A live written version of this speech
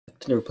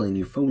Today we're playing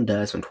Your Phone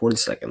Dies in 20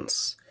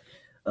 Seconds.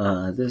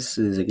 This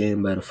is a game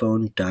about a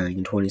phone dying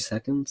in 20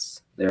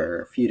 seconds. There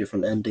are a few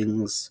different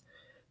endings.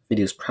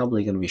 Video's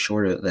probably going to be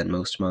shorter than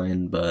most of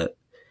mine, but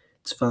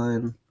it's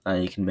fine.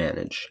 I can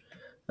manage.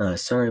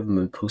 Sorry I haven't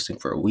been posting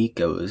for a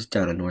week. I was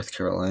down in North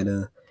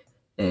Carolina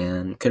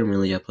and couldn't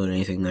really upload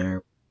anything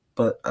there,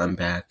 but I'm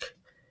back.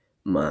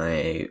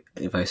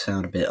 If I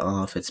sound a bit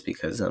off, it's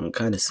because I'm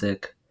kind of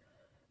sick.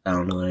 I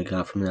don't know what I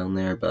got from down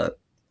there, but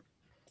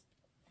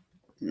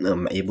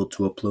I'm able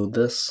to upload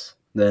this,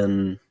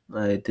 then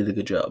I did a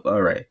good job.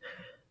 Alright.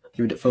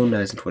 Your phone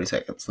dies in 20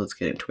 seconds. Let's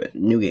get into it.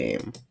 New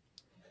game.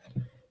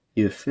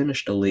 You have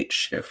finished a late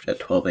shift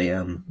at 12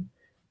 a.m.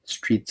 The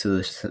streets of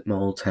the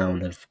small town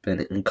have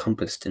been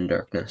encompassed in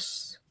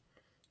darkness.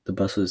 The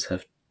buses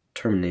have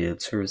terminated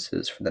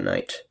services for the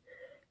night.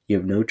 You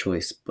have no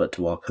choice but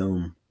to walk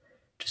home,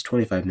 just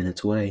 25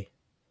 minutes away.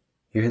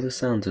 You hear the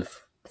sounds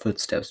of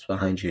footsteps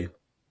behind you.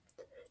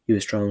 You have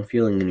a strong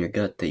feeling in your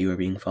gut that you are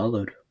being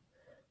followed.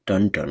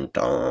 Dun dun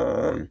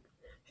dun.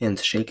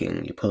 Hands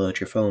shaking, you pull out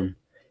your phone.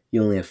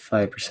 You only have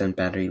 5%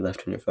 battery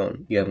left on your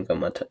phone. You haven't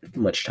got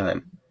much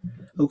time.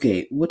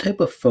 Okay, what type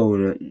of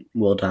phone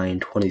will die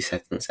in 20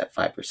 seconds at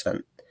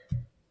 5%?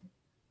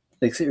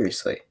 Like,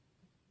 seriously.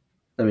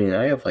 I mean,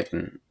 I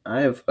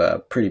have a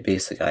pretty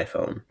basic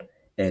iPhone,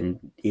 and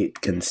it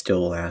can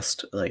still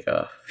last like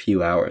a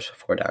few hours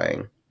before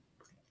dying.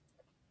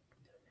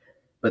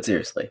 But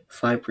seriously,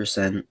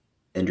 5%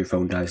 and your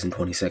phone dies in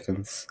 20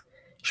 seconds?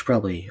 You should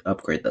probably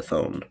upgrade the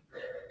phone.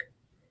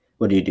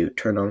 What do?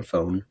 Turn on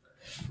phone,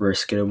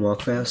 risk it and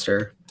walk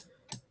faster.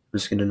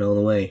 Risk it all the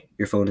way.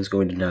 Your phone is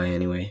going to die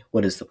anyway.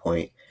 What is the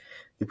point?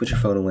 You put your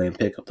phone away and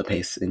pick up the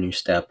pace in your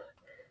step.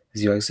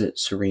 As you exit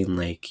Serene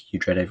Lake, you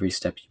dread every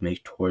step you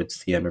make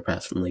towards the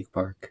underpass in Lake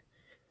Park.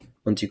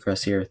 Once you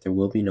cross the earth, there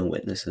will be no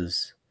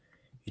witnesses.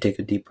 You take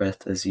a deep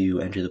breath as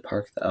you enter the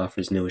park that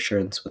offers no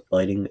assurance, with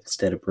lighting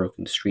instead of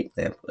broken street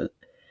lamp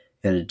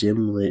and a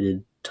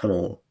dim-lighted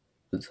tunnel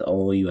with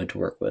all you had to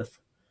work with.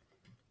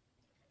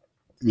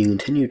 You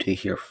continue to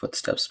hear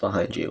footsteps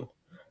behind you.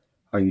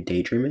 Are you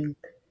daydreaming?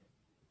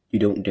 You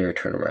don't dare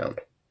turn around,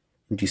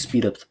 and you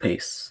speed up the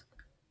pace,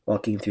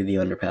 walking through the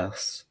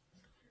underpass.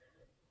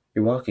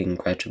 Your walking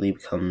gradually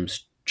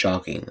becomes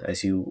jogging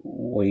as you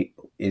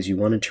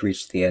wanted to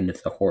reach the end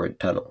of the horrid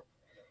tunnel.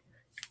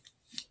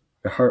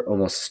 Your heart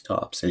almost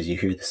stops as you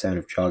hear the sound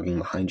of jogging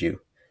behind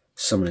you.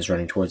 Someone is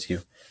running towards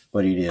you.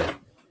 What do?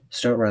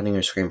 Start running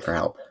or scream for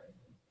help.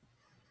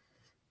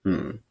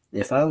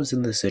 If I was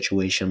in this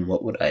situation,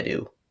 what would I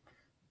do?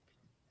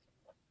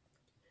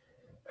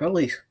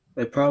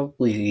 I'd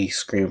probably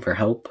scream for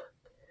help,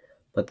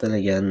 but then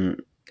again,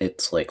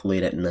 it's like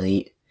late at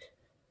night,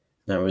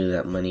 not really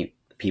that many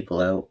people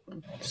out,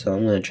 so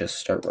I'm gonna just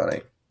start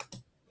running.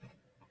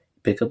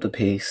 Pick up the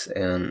pace,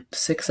 and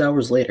 6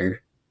 hours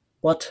later,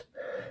 what?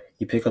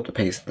 You pick up the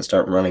pace and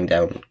start running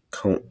down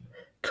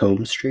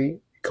Combe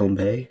Street?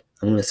 Combe?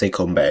 I'm gonna say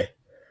Combe.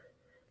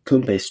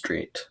 Combe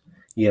Street.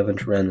 You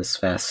haven't run as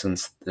fast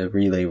since the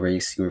relay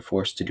race you were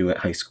forced to do at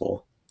high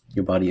school.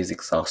 Your body is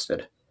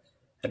exhausted.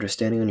 After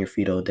standing on your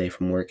feet all day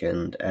from work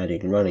and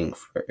adding running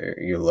for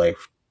your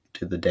life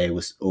to the day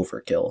was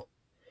overkill.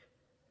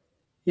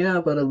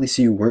 Yeah, but at least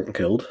you weren't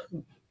killed.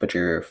 But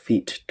your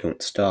feet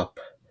don't stop.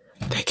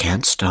 They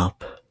can't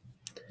stop.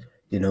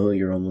 You know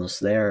you're almost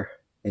there,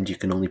 and you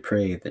can only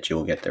pray that you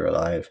will get there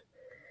alive.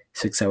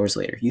 6 hours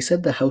later, you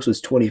said the house was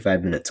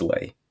 25 minutes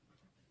away.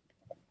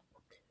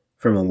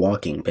 From a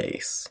walking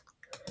pace.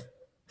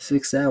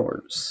 6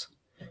 hours.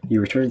 You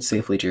returned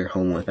safely to your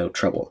home without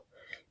trouble.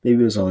 Maybe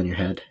it was all in your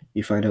head.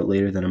 You find out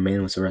later that a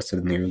man was arrested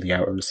in the early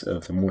hours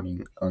of the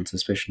morning on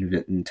suspicion of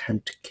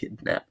intent to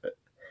kidnap.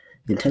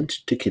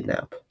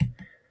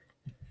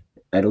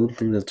 I don't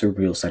think that's a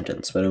real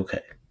sentence, but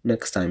okay.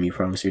 Next time, you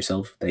promise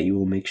yourself that you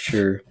will make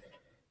sure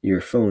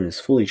your phone is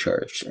fully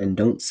charged and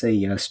don't say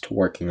yes to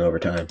working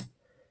overtime.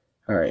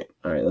 Alright,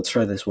 let's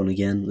try this one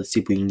again. Let's see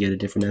if we can get a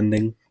different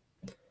ending.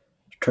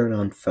 Turn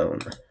on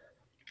phone.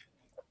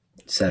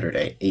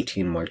 Saturday,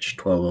 18 March,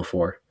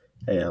 12:04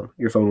 a.m.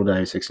 Your phone will die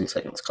in 16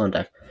 seconds.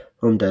 Contact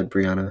Home Dad,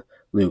 Brianna,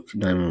 Luke,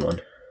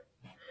 911.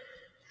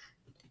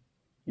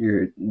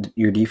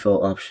 Your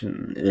default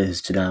option is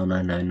to dial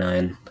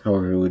 999.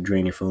 However, it would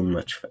drain your phone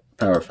much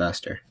power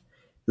faster.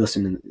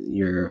 Listen to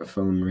your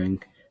phone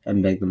ring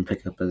and beg them to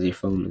pick up as your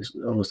phone is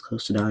almost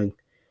close to dying.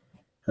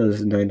 How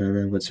does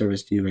 999? What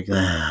service do you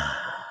regularly? Your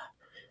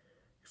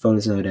phone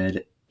is now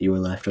dead. You are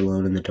left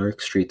alone in the dark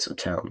streets of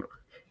town.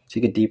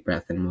 Take a deep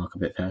breath and walk a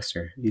bit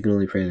faster. You can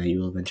only pray that you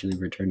will eventually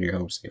return to your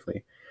home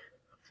safely.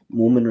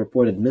 Woman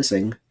reported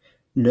missing?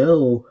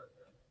 No.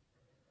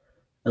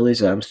 At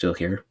least I'm still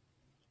here.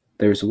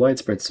 There is a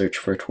widespread search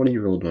for a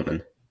 20-year-old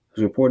woman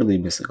who was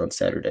reportedly missing on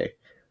Saturday.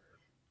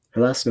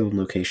 Her last known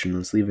location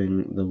was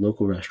leaving the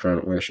local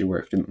restaurant where she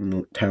worked in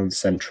the town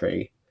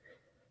center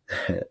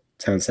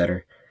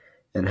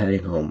and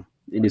heading home.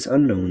 It is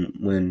unknown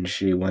when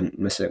she went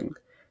missing,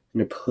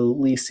 and the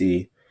police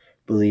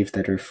believe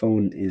that her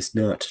phone is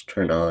not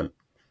turned on.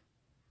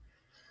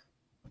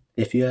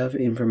 If you have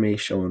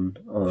information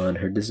on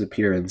her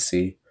disappearance,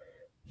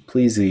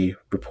 please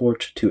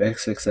report to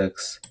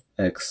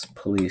XXXX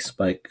police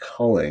by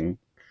calling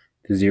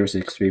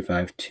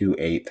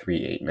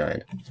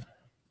 0635283889.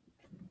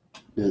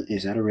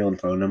 Is that a real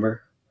phone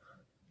number?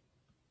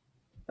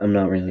 I'm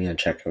not really gonna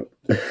check it.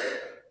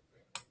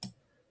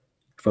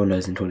 Phone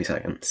dies in 20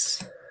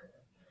 seconds.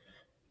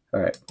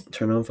 Alright,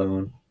 turn on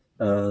phone.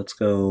 Let's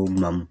go,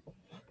 Mom.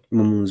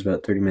 Mom was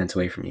about 30 minutes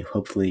away from you.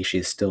 Hopefully she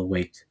is still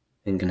awake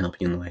and can help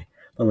you in the way.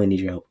 Mom, I need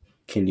your help.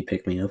 Can you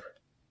pick me up?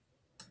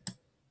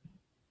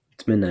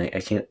 It's midnight. I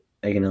can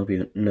help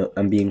you. No,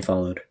 I'm being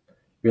followed.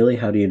 Really?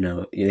 How do you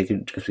know? They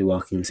could just be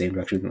walking in the same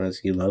direction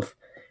as you, love.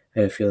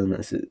 I have a feeling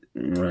this is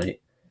right.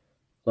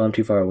 Well, I'm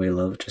too far away,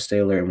 love. Just stay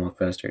alert and walk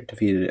faster.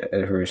 Defeated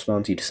at her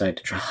response, you decide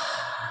to try.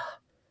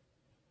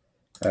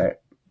 Alright.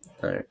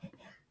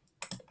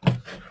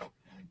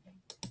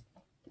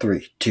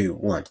 3, 2,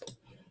 1.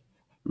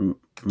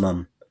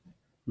 Mom.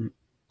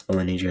 Oh,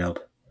 I need your help.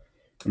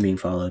 I'm being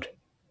followed.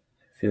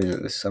 Feeling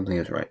that something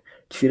is right.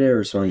 Defeated at her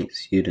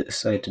response, you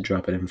decide to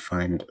drop it and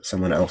find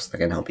someone else that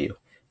can help you.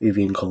 You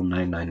can call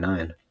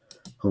 999.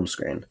 Home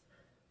screen.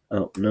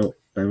 Oh, no.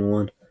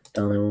 911.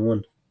 Dial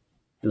 911.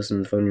 You listen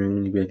to the phone ring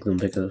and you don't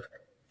pick up.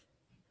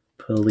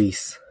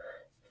 Police.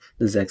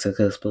 This is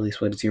XXX Police.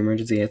 What is your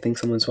emergency? I think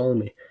someone's following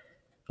me.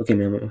 Okay,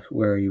 ma'am,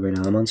 where are you right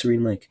now? I'm on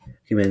Serene Lake.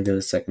 Okay, man, give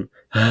us a second.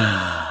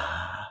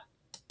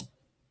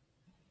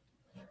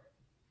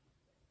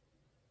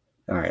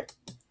 Alright.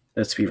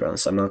 Let's speedrun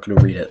this. I'm not going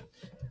to read it.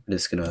 I'm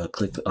just going to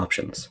click the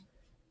options.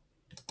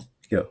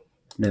 Go.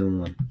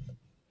 911.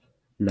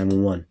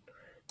 911.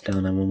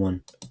 Dial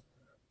 911.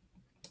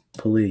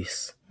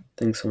 Police. I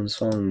think someone's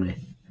following me.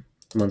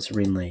 I'm on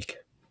Serene Lake.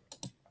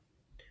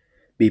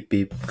 Beep,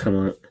 beep. Come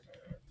on.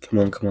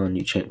 Come on,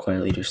 you chant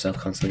quietly to yourself,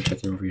 constantly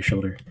checking over your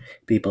shoulder.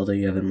 Beep, although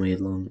you haven't waited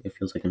long, it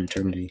feels like an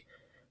eternity.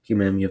 Okay,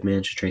 ma'am, you have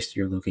managed to trace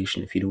your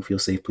location. If you don't feel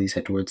safe, please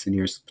head towards the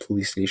nearest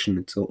police station.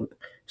 It's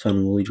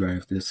on Woolly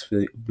Drive, this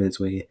minutes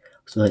away.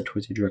 So head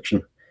towards your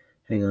direction.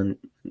 Hang on,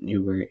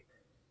 you worry.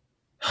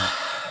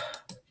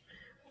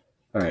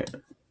 Alright.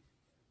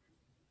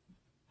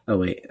 Oh,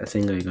 wait, I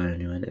think I got a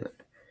new edit.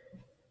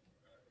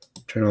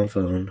 Turn on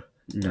phone.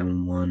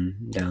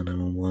 911, down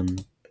 911.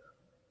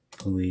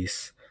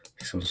 Police.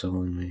 Someone's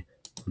following me.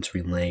 On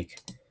Serene Lake.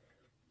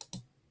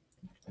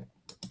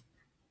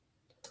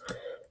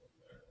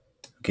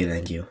 Okay,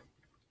 thank you.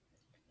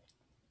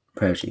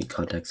 Perhaps you can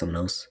contact someone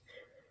else.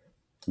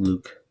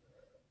 Luke,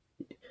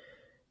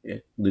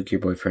 your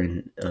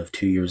boyfriend of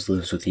 2 years,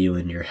 lives with you,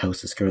 and your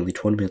house is currently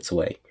 20 minutes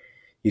away.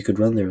 You could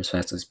run there as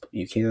fast as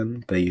you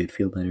can, but you'd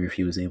feel better if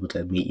he was able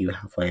to meet you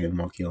halfway and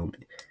walk you home.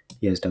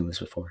 He has done this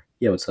before.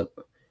 Yeah, what's up?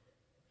 Your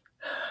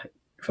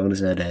phone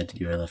is now dead.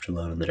 You are left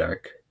alone in the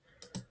dark.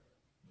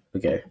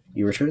 Okay,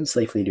 you return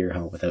safely to your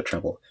home without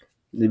trouble.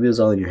 Maybe it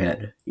was all in your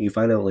head. You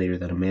find out later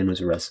that a man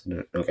was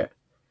arrested. Okay.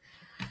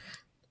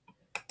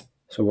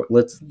 So I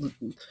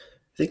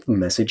think the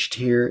message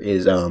here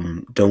is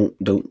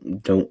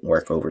don't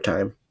work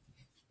overtime.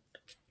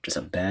 Just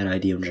a bad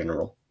idea in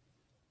general.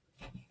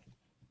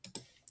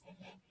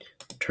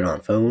 Turn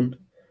on phone.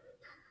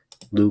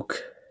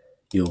 Luke,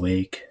 you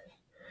awake?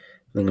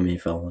 I think I'm being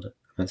followed.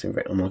 I'm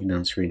walking down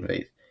the screen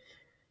face.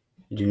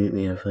 Did you meet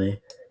me halfway?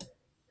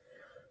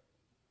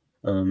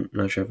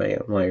 Not sure if I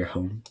am. Why you're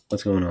home?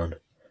 What's going on?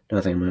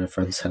 Nothing. I'm at a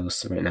friend's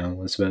house right now. I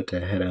was about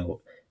to head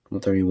out. I'm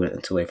 30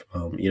 minutes away from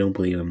home. You don't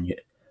believe him yet.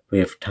 We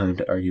have time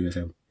to argue with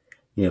him.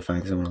 You need to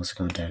find someone else to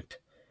contact.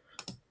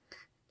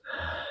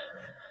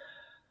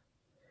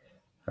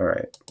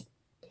 Alright.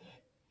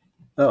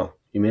 Oh,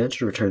 you managed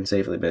to return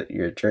safely, but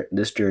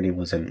this journey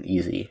wasn't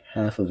easy.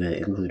 Half of it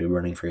included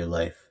running for your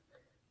life.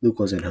 Luke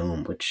wasn't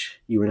home, which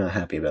you were not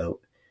happy about.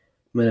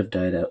 You might have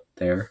died out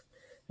there,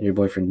 and your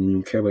boyfriend didn't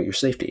even care about your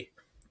safety.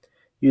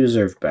 You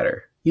deserve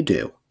better. You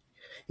do.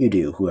 You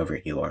do, whoever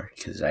you are,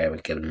 because I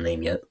haven't given a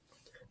name yet.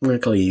 I'm going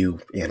to call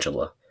you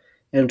Angela.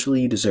 Angela,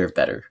 you deserve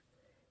better.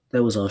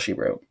 That was all she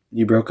wrote.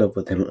 You broke up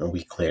with him a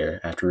week later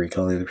after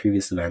recalling the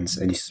previous events,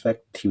 and you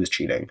suspect he was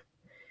cheating.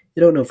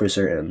 You don't know for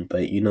certain,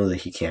 but you know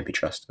that he can't be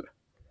trusted.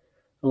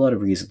 A lot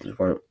of reasons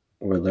were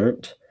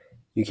learnt.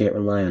 You can't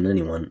rely on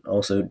anyone.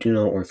 Also, do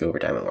not work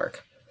overtime at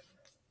work.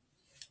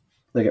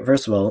 Like,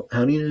 first of all,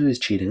 how do you know he was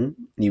cheating?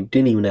 You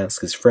didn't even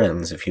ask his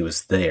friends if he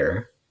was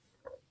there.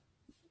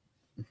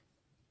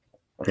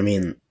 I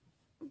mean,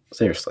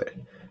 seriously.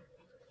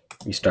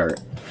 You start.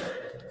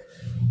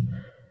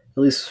 At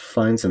least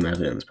find some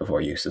evidence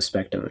before you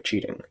suspect him of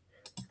cheating.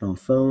 On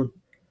phone,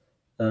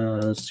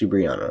 let's do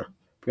Brianna.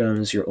 Brianna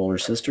is your older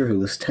sister who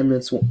lives 10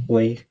 minutes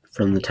away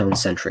from the town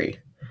center.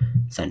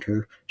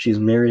 She's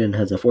married and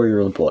has a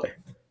 4-year-old boy.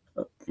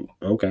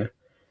 Okay.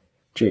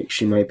 Jake,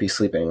 she might be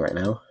sleeping right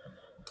now.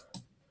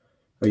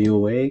 Are you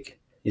awake?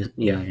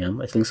 Yeah, I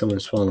am. I think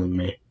someone's following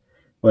me.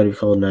 Why do you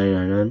call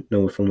 999?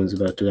 No, if someone's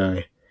about to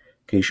die.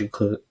 Okay,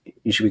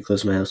 you should be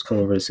close to my house. Come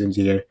over as soon as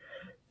you get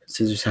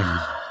scissors.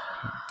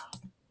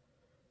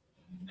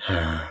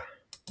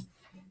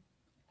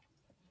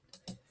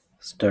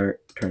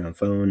 Start. Turn on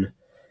phone.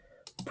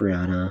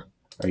 Brianna.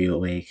 Are you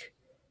awake?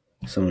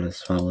 Someone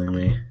is following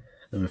me.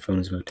 And my phone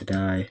is about to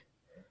die.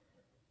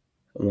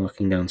 I'm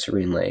walking down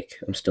Serene Lake.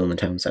 I'm still in the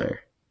town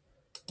center.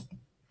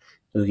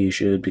 Loki, you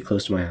should be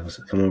close to my house.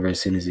 Come over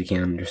as soon as you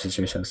can. Your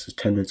sister's house is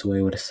 10 minutes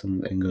away. What if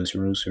something goes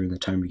wrong during the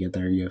time to get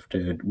there? You have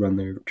to run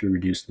there to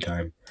reduce the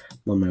time.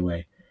 I'm on my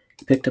way.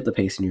 You picked up the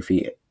pace in your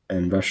feet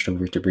and rushed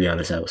over to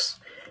Brianna's house.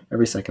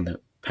 Every second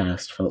that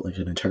passed felt like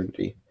an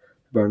eternity.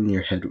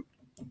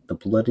 The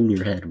blood in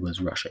your head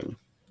was rushing,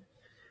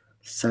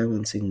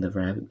 silencing the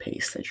rapid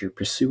pace that your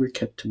pursuer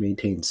kept to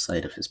maintain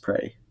sight of his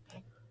prey.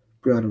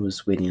 Brianna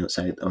was waiting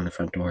outside on the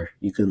front door.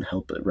 You couldn't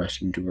help but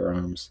rush into her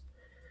arms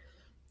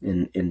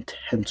in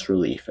intense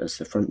relief as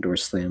the front door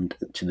slammed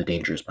to the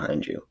dangers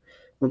behind you.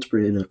 Once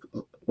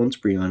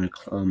Brianna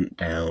calmed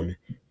down,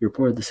 you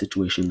reported the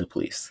situation to the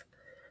police.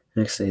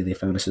 The next day, they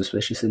found a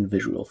suspicious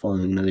individual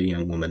following another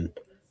young woman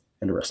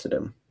and arrested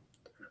him.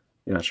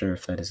 You're not sure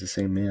if that is the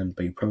same man,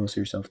 but you promise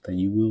yourself that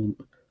you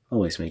will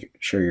always make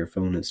sure your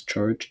phone is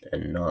charged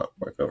and not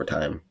work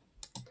overtime.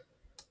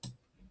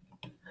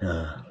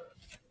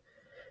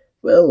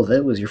 Well,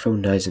 that was Your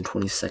Phone Dies in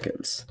 20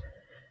 Seconds.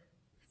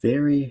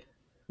 Very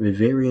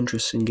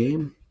interesting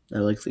game. I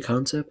like the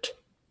concept.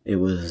 It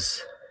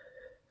was...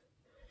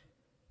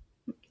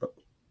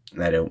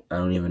 I don't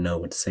even know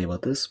what to say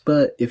about this,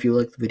 but if you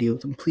like the video,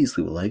 then please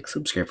leave a like,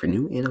 subscribe for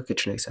new, and I'll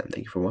catch you next time.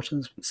 Thank you for watching.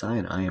 This has been Psy,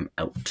 and I am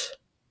out.